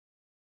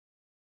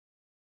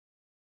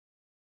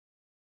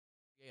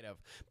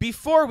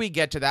Before we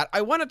get to that,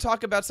 I want to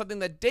talk about something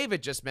that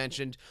David just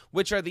mentioned,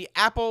 which are the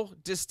Apple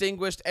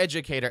Distinguished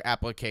Educator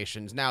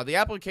applications. Now, the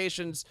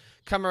applications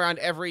come around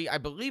every, I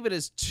believe it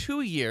is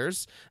 2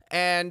 years,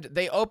 and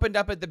they opened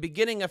up at the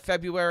beginning of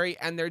February,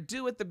 and they're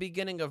due at the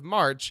beginning of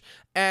March.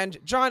 And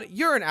John,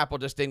 you're an Apple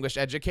Distinguished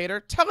Educator.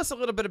 Tell us a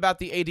little bit about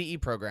the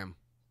ADE program.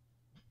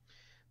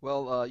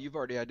 Well, you've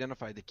already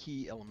identified the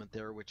key element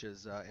there, which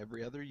is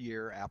every other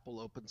year Apple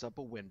opens up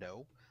a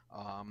window.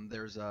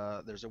 There's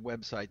a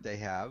website they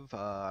have,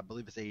 I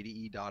believe it's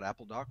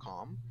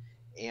ade.apple.com,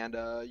 and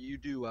you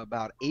do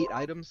about 8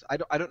 items.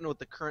 I don't know what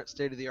the current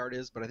state of the art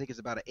is, but I think it's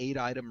about an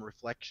 8-item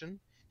reflection,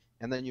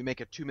 and then you make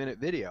a 2-minute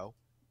video,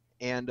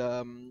 and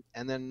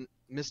then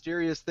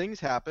mysterious things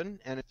happen,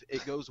 and if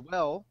it goes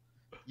well,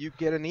 you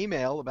get an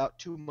email about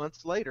 2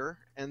 months later,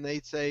 and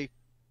they say,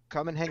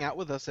 come and hang out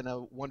with us in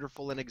a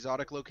wonderful and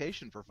exotic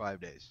location for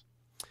 5 days.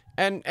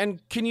 And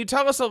can you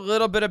tell us a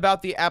little bit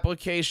about the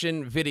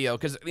application video?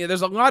 Because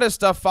there's a lot of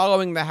stuff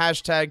following the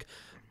hashtag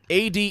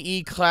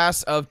ADE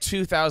class of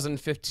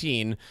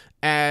 2015,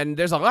 and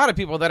there's a lot of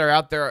people that are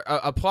out there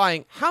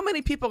applying. How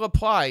many people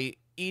apply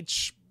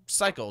each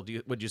cycle,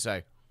 would you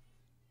say?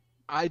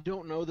 I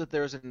don't know that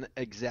there's an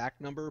exact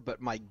number,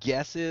 but my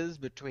guess is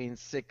between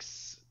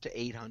 600 to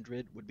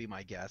 800 would be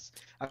my guess.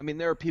 I mean,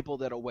 there are people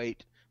that'll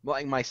wait.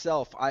 Like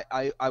myself,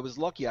 I was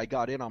lucky I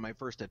got in on my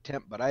first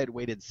attempt, but I had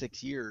waited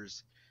 6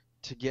 years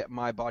to get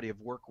my body of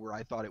work where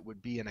I thought it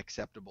would be an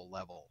acceptable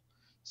level.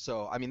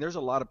 So, I mean, there's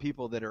a lot of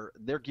people that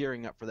they're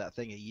gearing up for that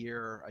thing a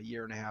year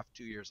and a half,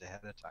 2 years ahead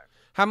of time.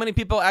 How many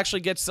people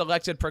actually get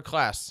selected per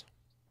class?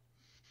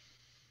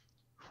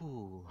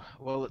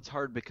 Well, it's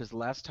hard because the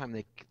last time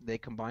they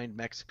combined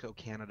Mexico,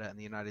 Canada, and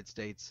the United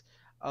States,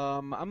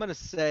 I'm going to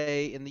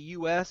say in the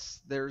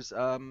U.S. there's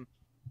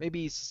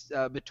maybe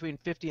between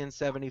 50 and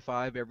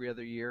 75 every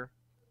other year,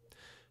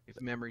 if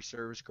memory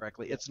serves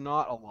correctly. It's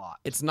not a lot.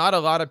 It's not a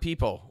lot of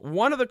people.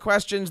 One of the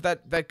questions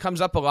that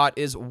comes up a lot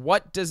is,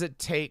 what does it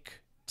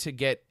take to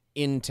get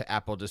into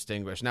Apple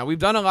Distinguished? Now, we've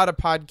done a lot of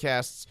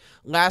podcasts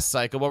last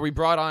cycle where we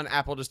brought on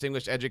Apple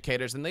Distinguished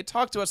educators, and they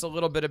talked to us a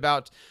little bit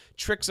about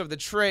tricks of the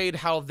trade,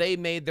 how they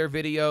made their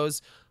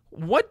videos.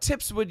 What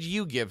tips would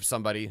you give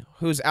somebody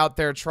who's out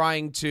there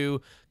trying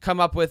to come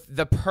up with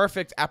the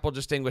perfect Apple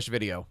Distinguished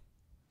video?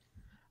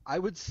 I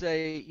would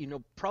say,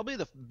 probably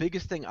the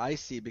biggest thing I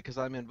see, because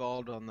I'm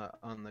involved on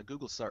the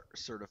Google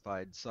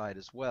certified side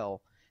as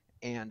well,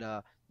 and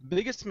the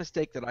biggest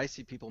mistake that I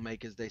see people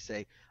make is they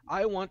say,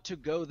 I want to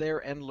go there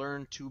and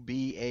learn to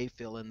be a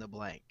fill in the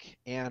blank.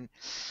 And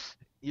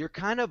you're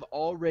kind of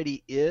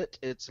already it.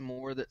 It's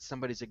more that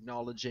somebody's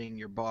acknowledging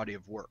your body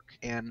of work.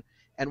 And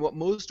what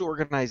most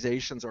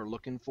organizations are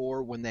looking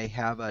for when they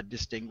have a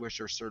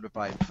distinguished or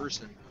certified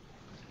person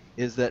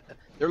is that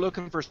they're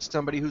looking for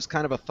somebody who's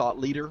kind of a thought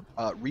leader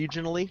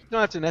regionally. You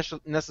don't have to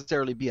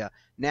necessarily be a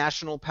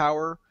national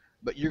power,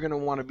 but you're going to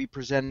want to be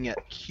presenting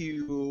at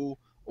Q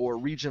or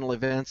regional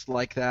events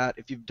like that.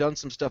 If you've done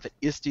some stuff at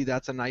ISTE,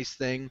 that's a nice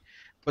thing.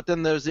 But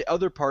then there's the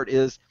other part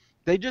is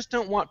they just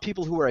don't want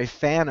people who are a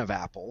fan of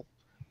Apple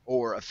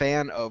or a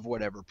fan of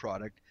whatever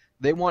product.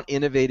 They want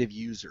innovative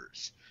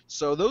users.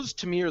 So those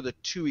to me are the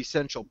two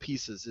essential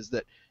pieces, is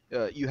that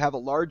you have a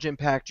large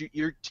impact.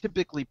 You're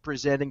typically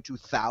presenting to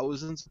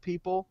thousands of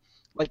people.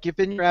 Like if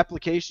in your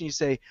application you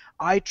say,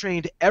 I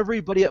trained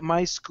everybody at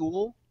my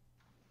school,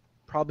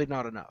 probably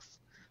not enough.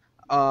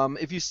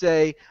 If you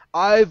say,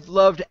 I've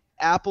loved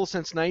Apple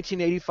since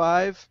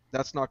 1985,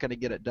 that's not going to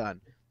get it done.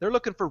 They're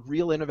looking for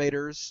real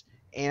innovators,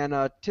 and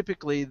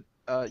typically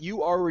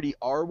you already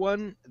are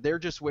one. They're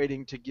just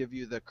waiting to give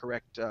you the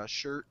correct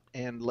shirt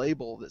and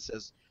label that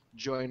says,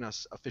 join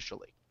us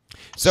officially.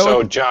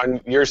 So,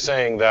 John, you're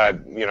saying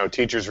that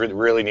teachers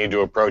really need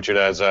to approach it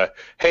as a,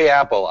 hey,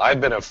 Apple,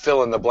 I've been a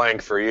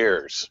fill-in-the-blank for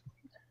years.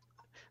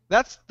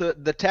 That's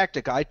the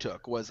tactic I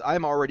took, was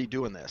I'm already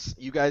doing this.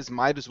 You guys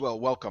might as well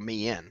welcome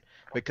me in,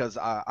 because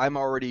I'm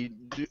already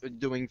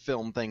doing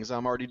film things.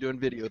 I'm already doing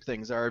video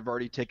things. I've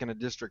already taken a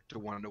district to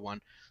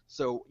one-to-one.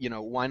 So,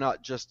 why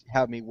not just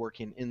have me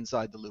working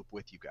inside the loop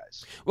with you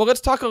guys? Well, let's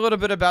talk a little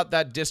bit about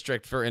that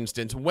district, for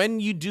instance. When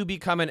you do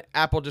become an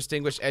Apple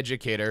Distinguished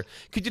Educator,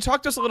 could you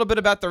talk to us a little bit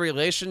about the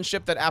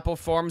relationship that Apple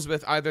forms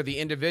with either the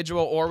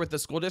individual or with the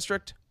school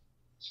district?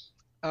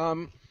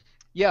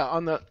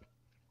 Yeah,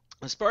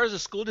 as far as the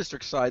school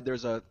district side,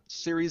 there's a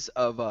series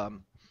of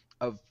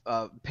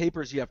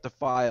papers you have to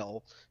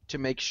file to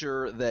make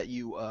sure that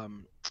you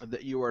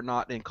are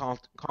not in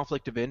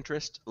conflict of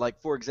interest.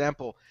 Like, for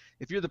example,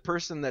 if you're the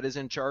person that is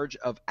in charge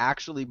of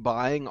actually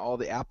buying all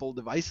the Apple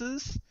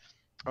devices,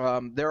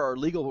 there are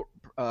legal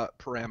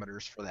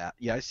parameters for that.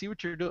 Yeah, I see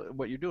what you're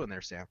doing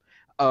there, Sam.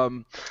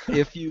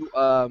 If you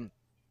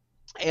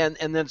and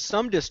then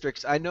some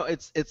districts, I know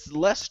it's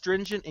less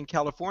stringent in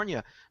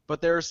California, but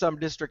there are some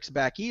districts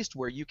back east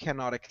where you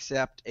cannot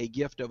accept a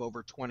gift of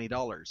over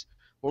 $20.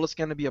 Well, it's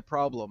going to be a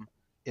problem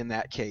in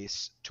that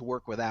case to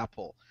work with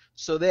Apple.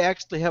 So they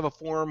actually have a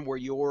form where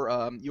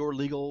your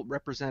legal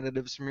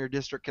representatives from your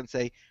district can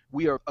say,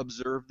 we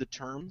observe the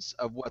terms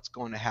of what's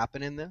going to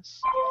happen in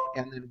this,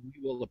 and then we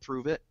will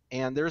approve it.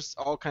 And there's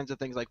all kinds of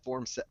things like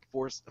Form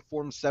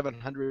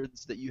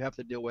 700s that you have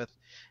to deal with.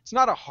 It's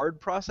not a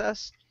hard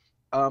process,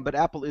 but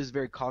Apple is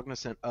very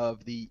cognizant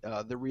of the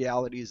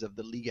realities of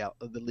the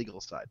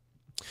legal side.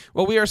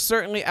 Well, we are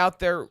certainly out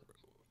there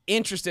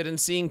interested in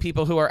seeing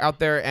people who are out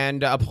there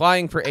and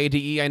applying for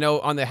ADE. I know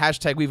on the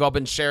hashtag we've all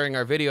been sharing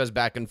our videos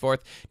back and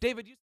forth.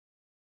 David,